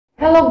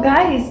Hello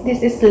guys,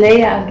 this is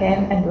Leia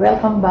again and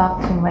welcome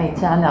back to my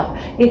channel.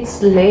 It's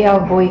Leia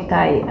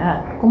Boytay.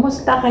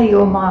 Kumusta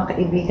kayo mga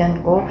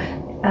kaibigan ko?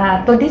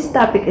 Today's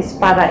topic is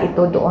para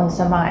ito doon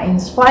sa mga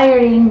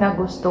inspiring na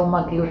gusto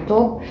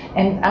mag-YouTube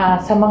and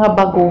sa mga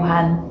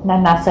baguhan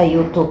na nasa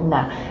YouTube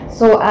na.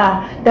 So,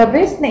 the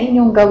best na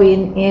inyong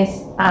gawin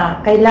is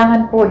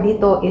kailangan po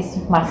dito is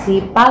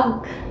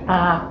masipag.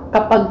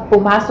 Kapag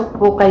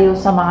pumasok po kayo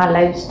sa mga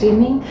live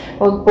streaming,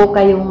 huwag po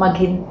kayong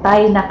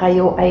maghintay na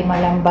kayo ay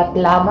malambat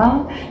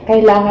lamang.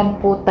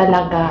 Kailangan po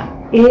talaga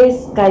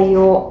is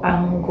kayo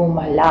ang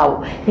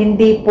gumalaw.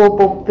 Hindi po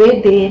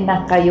pwede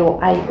na kayo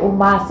ay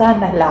umasa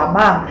na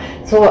lamang.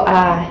 So,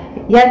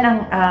 yan ang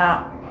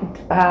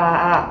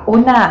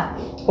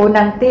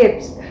unang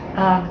tips.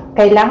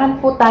 Kailangan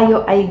po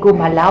tayo ay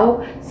gumalaw,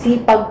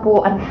 sipag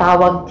po ang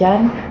tawag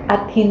dyan,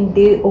 at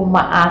hindi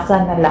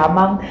umaasa na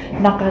lamang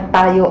na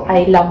tayo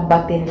ay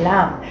lambatin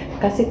lang.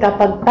 Kasi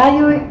kapag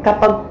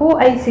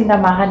po ay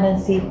sinamahan ng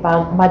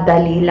sipag,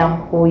 madali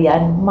lang po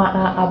yan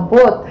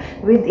maaabot.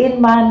 Within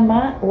 1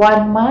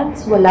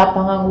 month, wala pa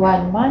ngang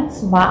 1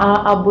 month,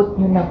 maaabot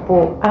nyo na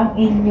po ang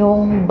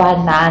inyong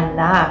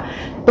banana.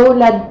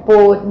 Tulad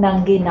po ng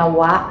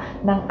ginawa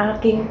ng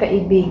aking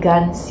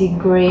kaibigan si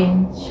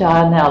Green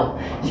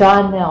Channel.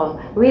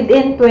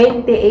 Within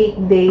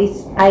 28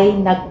 days ay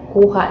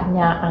nagkuha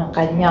niya ang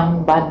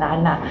kanyang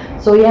banana.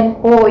 So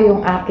yan po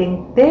yung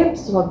aking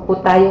tips. Huwag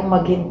po tayong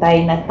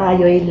maghintay na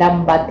tayo'y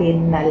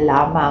lambatin na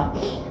lamang.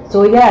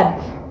 So yan.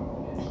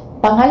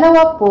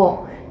 Pangalawa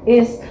po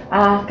is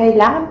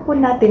kailangan po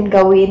natin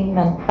gawin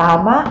ng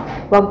tama.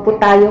 Huwag po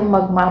tayong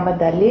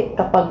magmamadali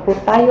kapag po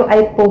tayo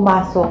ay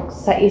pumasok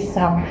sa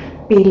isang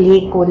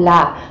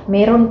pelikula.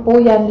 Meron po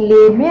yan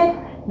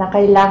limit na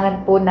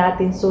kailangan po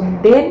natin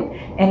sundin,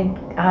 and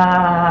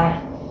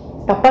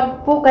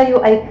kapag po kayo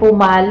ay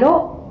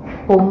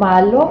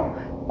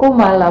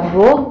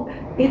kumalabog,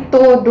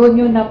 itodo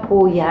nyo na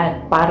po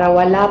yan para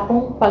wala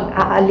pong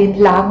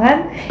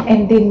pag-aalinlangan,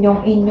 and din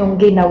yung inyong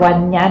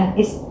ginawan yan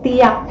is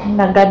tiyak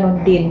na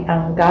ganun din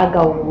ang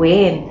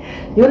gagawin.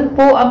 Yun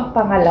po ang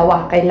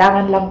pangalawa.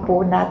 Kailangan lang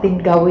po natin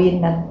gawin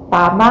ng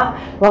tama.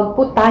 Huwag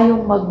po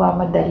tayong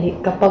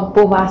magmamadali kapag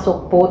pumasok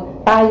po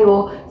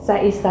tayo sa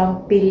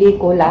isang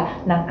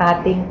pelikula ng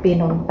ating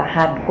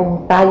pinuntahan.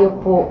 Kung tayo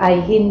po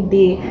ay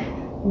hindi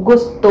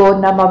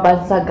gusto na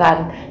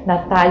mabansagan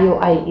na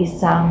tayo ay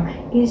isang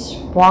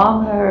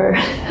spammer.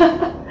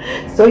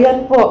 So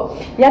yan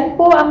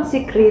po ang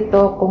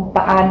sikreto kung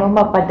paano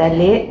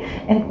mapadali,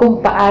 and kung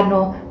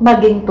paano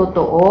maging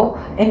totoo,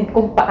 and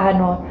kung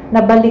paano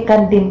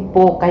nabalikan din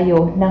po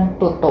kayo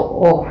ng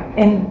totoo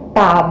and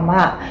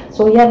tama.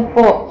 So yan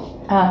po,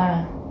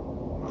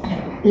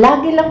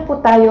 lagi lang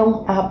po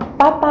tayong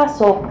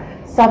papasok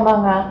sa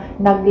mga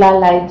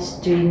nagla-live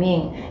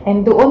streaming,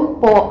 and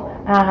doon po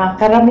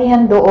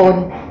karamihan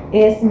doon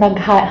is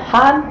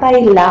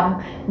naghahantay lang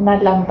na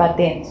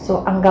lambatin.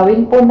 So, ang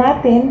gawin po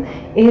natin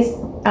is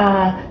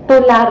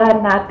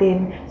tularan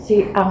natin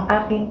ang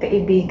aking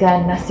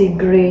kaibigan na si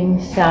Green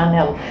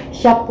Channel.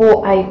 Siya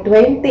po ay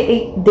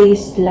 28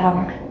 days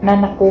lang na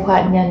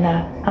nakuha niya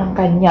na ang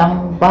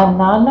kanyang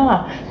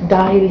banana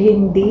dahil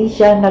hindi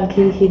siya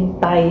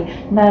naghihintay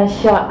na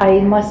siya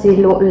ay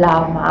masilo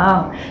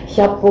lamang.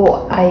 Siya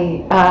po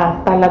ay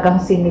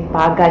talagang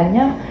sinipagan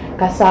niya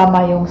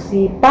kasama yung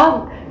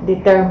sipag,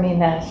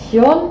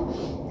 determinasyon,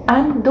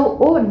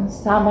 andoon,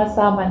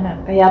 sama-sama na.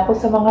 Kaya po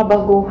sa mga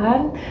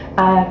baguhan,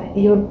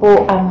 yun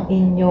po ang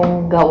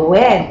inyong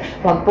gawin.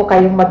 Huwag po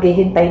kayong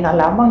maghihintay na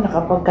lamang na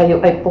kapag kayo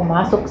ay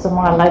pumasok sa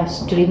mga live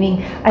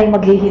streaming, ay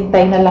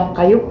maghihintay na lang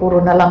kayo,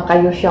 puro na lang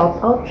kayo shout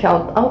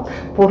out,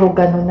 puro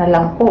ganun na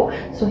lang po.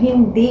 So,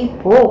 hindi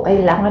po.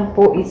 Kailangan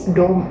po is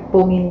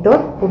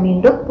pumindot,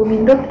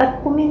 at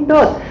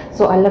pumindot.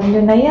 So, alam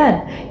nyo na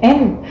yan.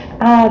 And,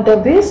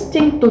 the best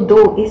thing to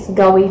do is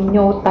gawin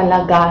nyo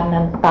talaga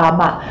ng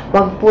tama.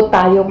 Huwag po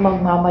tayong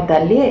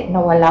magmamadali na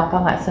wala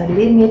pa nga sa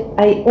limit,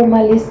 ay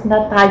umalis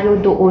na tayo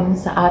doon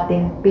sa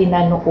ating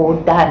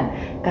pinanoodan.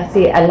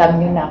 Kasi alam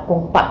nyo na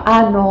kung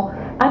paano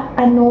at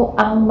ano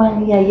ang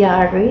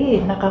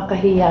mangyayari.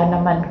 Nakakahiya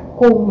naman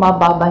kung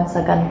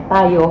mababansagan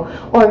tayo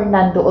or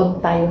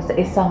nandoon tayo sa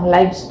isang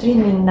live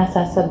streaming na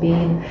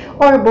sasabihin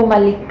or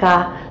bumalik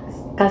ka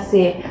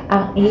kasi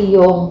ang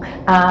iyong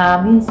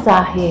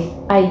mensahe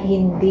ay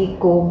hindi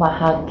ko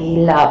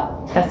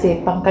mahagilap.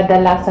 Kasi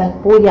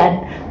pangkadalasan po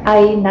yan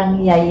ay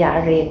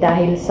nangyayari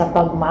dahil sa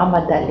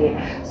pagmamadali.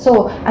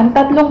 So, ang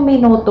 3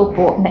 minuto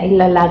po na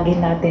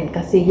ilalagay natin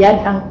kasi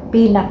yan ang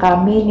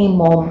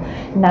pinaka-minimum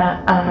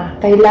na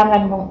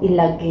kailangan mong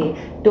ilagay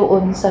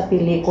doon sa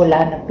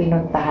pelikula na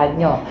pinuntahan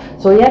nyo.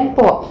 So, yan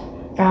po.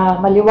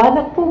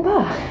 Maliwanag po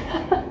ba?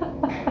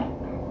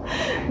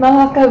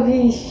 Mga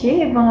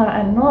kabishi,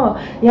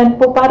 yan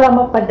po para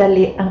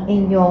mapadali ang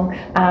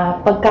inyong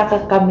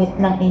pagkakakamit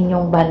ng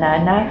inyong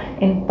banana,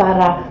 and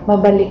para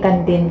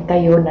mabalikan din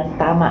kayo ng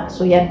tama.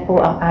 So, yan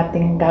po ang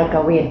ating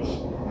gagawin.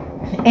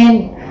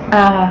 And,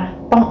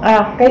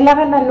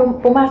 kailangan na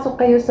pumasok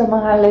kayo sa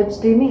mga live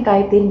streaming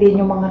kahit hindi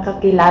nyo mga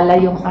kakilala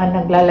yung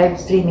nagla-live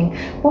streaming.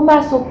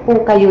 Pumasok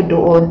po kayo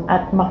doon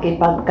at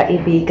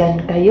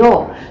makipagkaibigan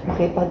kayo.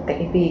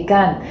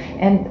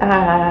 And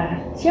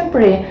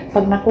siyempre,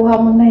 pag nakuha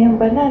mo na yung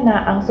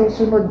banana, ang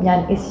susunod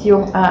niyan is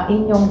yung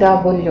inyong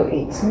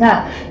WH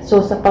na.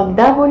 So, sa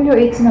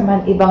pag-WH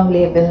naman, ibang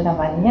level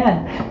naman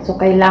yan. So,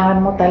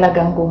 kailangan mo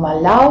talagang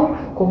gumalaw,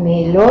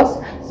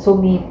 kumilos,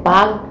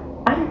 sumipag,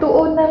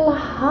 andoon na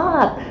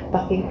lahat.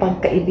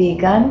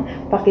 Pakipagkaibigan,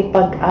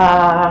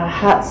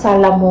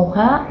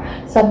 salamuha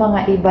sa mga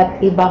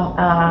iba't ibang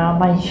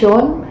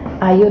mansyon.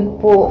 Ayun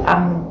po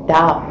ang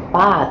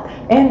dapat.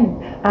 And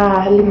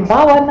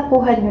halimbawa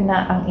nakuha nyo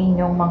na ang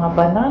inyong mga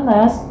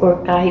bananas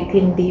or kahit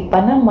hindi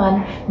pa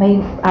naman, may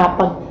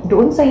pag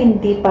doon sa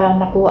hindi pa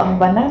nakuha ang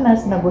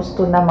bananas na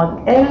gusto na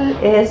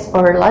mag-LS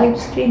or live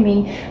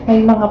streaming,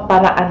 may mga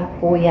paraan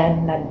po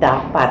yan na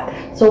dapat.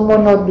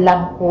 Sumunod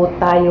lang po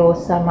tayo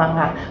sa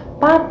mga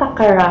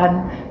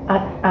patakaran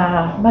at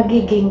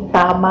magiging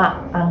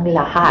tama ang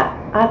lahat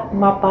at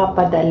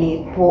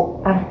mapapadali po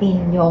ang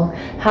inyong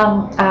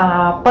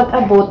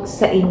pag-abot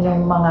sa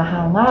inyong mga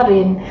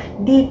hangarin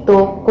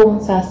dito kung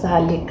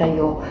sasali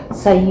kayo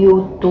sa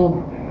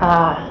YouTube.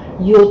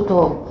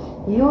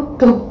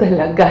 YouTube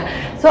talaga.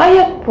 So,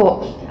 ayan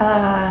po.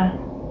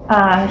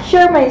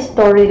 Share my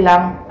story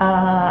lang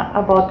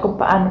about kung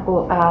paano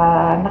ko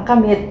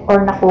nakamit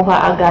or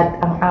nakuha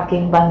agad ang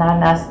aking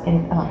bananas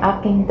and ang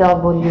aking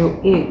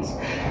WH.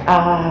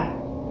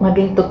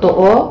 Maging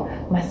totoo,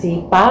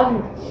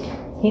 masipag,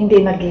 hindi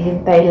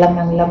naghihintay lang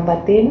ng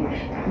lambatin,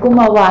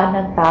 gumawa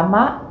ng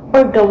tama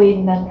or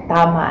gawin ng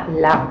tama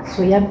lang.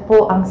 So, yan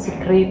po ang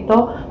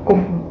sikreto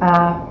kung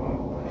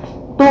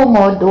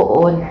tungo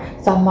doon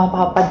sa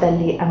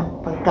mapapadali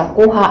ang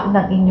pagkakuha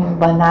ng inyong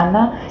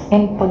banana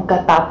and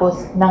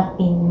pagkatapos ng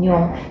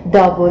inyong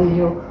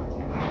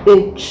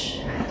WH.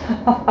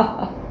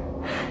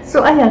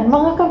 So, ayan,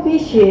 mga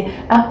kabishi,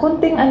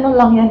 kunting ano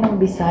lang yan ng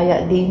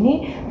Bisaya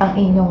din ang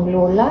inyong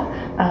lola,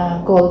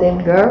 Golden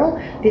Girl.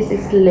 This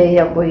is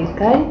Leia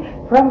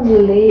Boykay from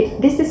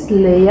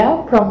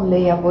Leia from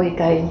Leia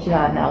Boykay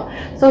Channel.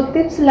 So,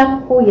 tips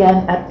lang po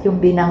yan at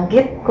yung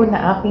binanggit ko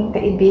na aking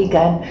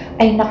kaibigan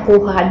ay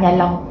nakuha niya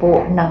lang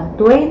po ng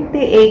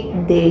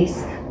 28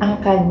 days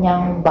ang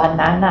kanyang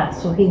banana.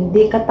 So,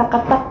 hindi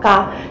katakataka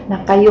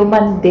na kayo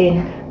man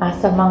din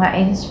sa mga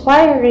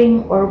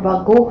inspiring or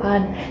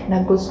baguhan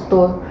na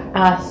gusto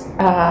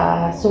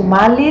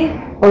sumali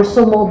or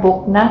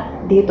sumubok na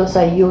dito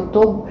sa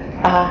YouTube.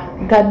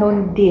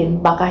 Ganun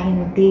din, baka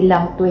hindi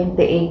lang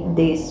 28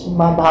 days,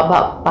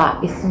 mababa pa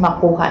is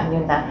makuha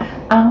nyo na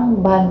ang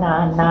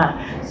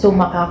banana. So,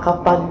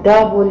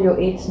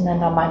 makakapag-WH na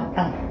naman.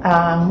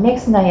 Ang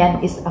next na yan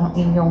is ang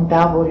inyong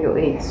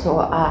WH. So,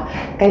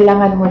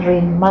 kailangan mo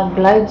rin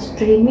mag-live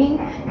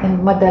streaming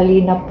and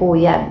madali na po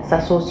yan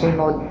sa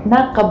susunod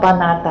na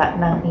kabanata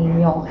ng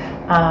inyong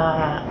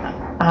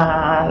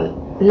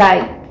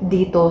live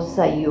dito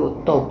sa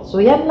YouTube. So,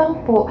 yan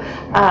lang po.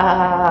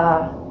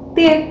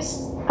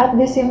 Tips at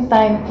the same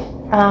time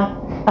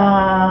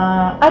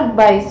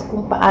advice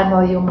kung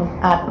paano yung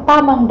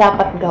tamang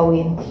dapat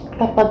gawin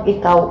kapag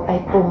ikaw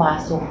ay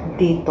pumasok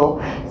dito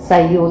sa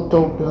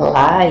YouTube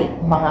Live,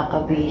 mga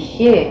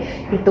kabishi.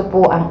 Ito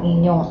po ang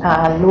inyong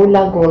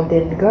Lola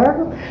Golden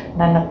Girl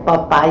na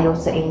nagpapayo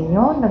sa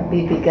inyo,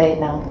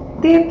 nagbibigay ng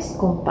tips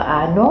kung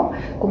paano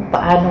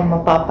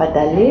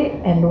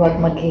mapapadali and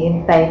huwag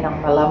maghihintay ng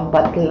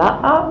malambat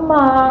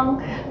lamang,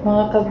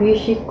 mga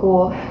kabishi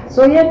ko.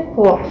 So, yan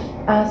po.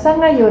 Sa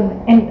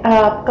ngayon, and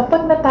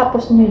kapag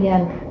natapos nyo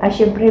yan,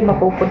 syempre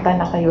mapupunta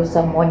na kayo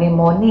sa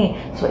money.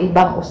 So,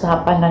 ibang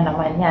usapan na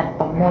naman yan.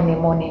 Pag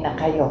money na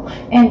kayo.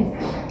 And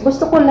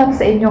gusto ko lang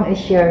sa inyong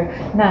i-share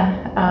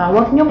na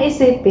huwag nyong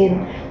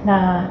isipin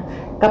na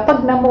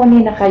kapag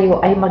na-money na kayo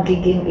ay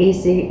magiging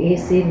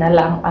easy na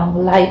lang ang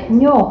life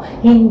nyo.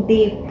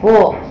 Hindi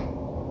po.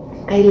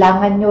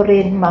 Kailangan nyo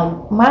rin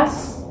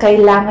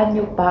kailangan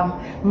nyo pang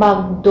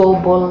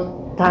mag-double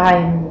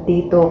time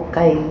dito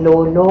kay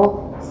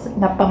Lolo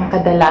na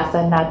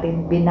pangkadalasan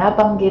natin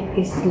binabanggit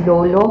is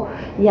Lolo.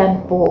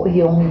 Yan po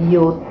yung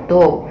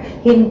YouTube.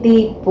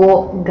 Hindi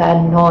po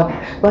ganon.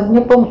 Huwag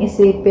nyo pong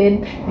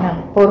isipin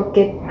na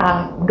porket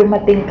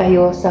dumating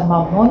kayo sa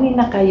mamoni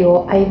na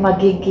kayo ay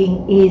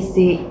magiging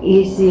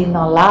easy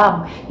na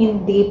lang.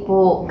 Hindi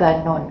po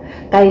ganon.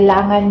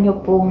 Kailangan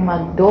nyo pong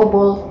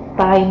mag-double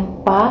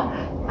time pa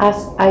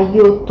as a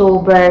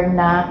YouTuber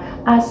na,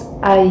 as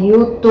a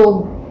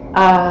YouTube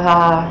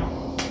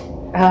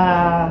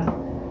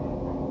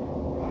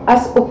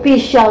as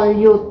official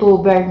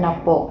YouTuber na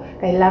po.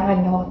 Kailangan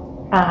nyo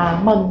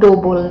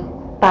mag-double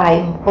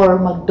time or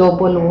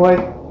mag-double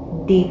work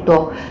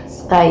dito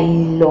kay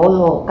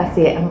Lolo.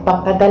 Kasi ang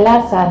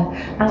pangkadalasan,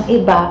 ang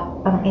iba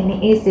ang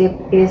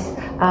iniisip is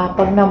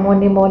pag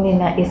namuni-muni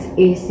na is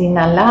easy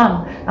na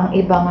lang. Ang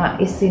iba nga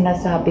is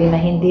sinasabi na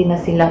hindi na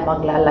sila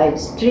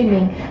magla-live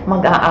streaming,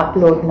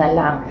 mag-a-upload na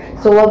lang.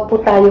 So wag po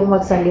tayong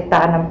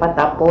magsalita ng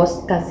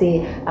patapos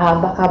kasi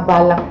baka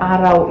balang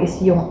araw is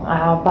yung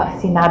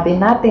sinabi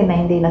natin na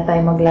hindi na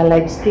tayo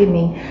magla-live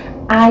streaming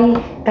ay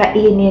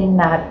kainin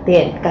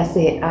natin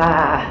kasi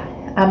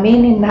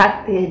aminin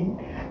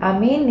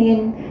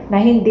na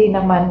hindi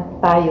naman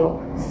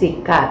tayo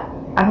sikat.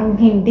 Ang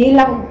hindi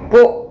lang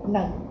po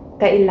na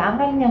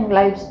kailangan niyang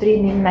live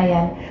streaming na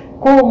yan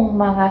kung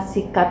mga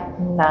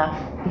sikat na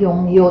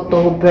yung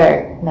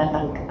YouTuber na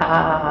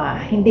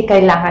hindi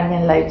kailangan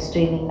niyang live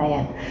streaming na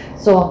yan.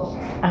 So,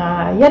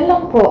 yan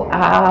lang po.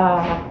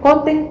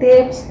 Konting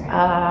tips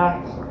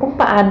kung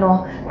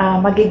paano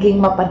magiging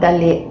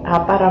mapadali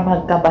para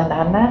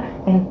magka-banana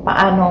and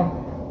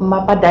paano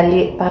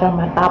mapadali para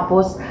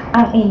matapos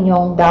ang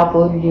inyong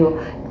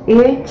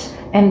WH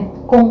and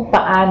kung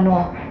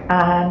paano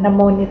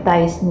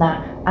na-monetize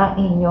na ang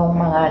inyong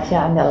mga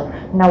channel,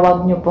 na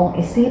wag nyo pong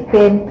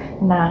isipin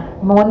na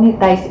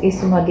monetize is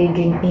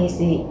magiging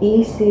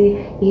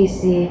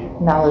easy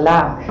na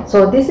lang.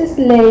 So this is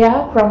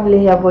Leah from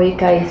Leah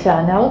Boykay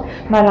channel.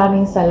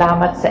 Maraming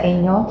salamat sa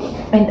inyo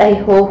and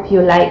I hope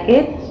you like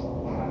it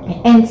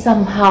and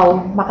somehow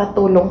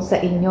makatulong sa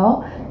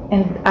inyo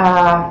and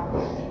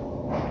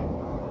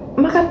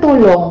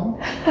makatulong.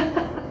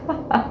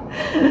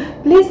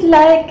 Please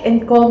like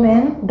and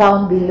comment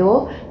down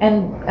below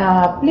and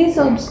please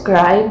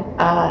subscribe.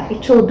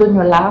 Itudo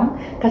nyo lang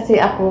kasi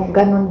ako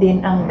ganun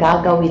din ang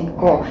gagawin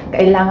ko.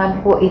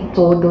 Kailangan po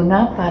itudo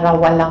na para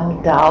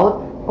walang doubt,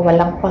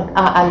 walang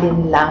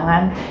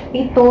pag-aalinlangan.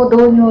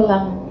 Itudo nyo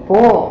lang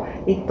po.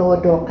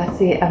 Itudo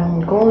kasi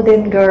ang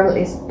golden girl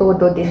is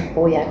todo din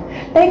po yan.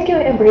 Thank you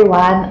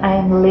everyone.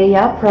 I'm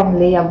Leah from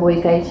Leah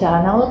Boykay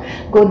channel.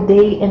 Good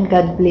day and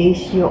God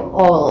bless you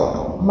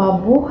all.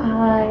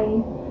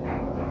 Mabuhay!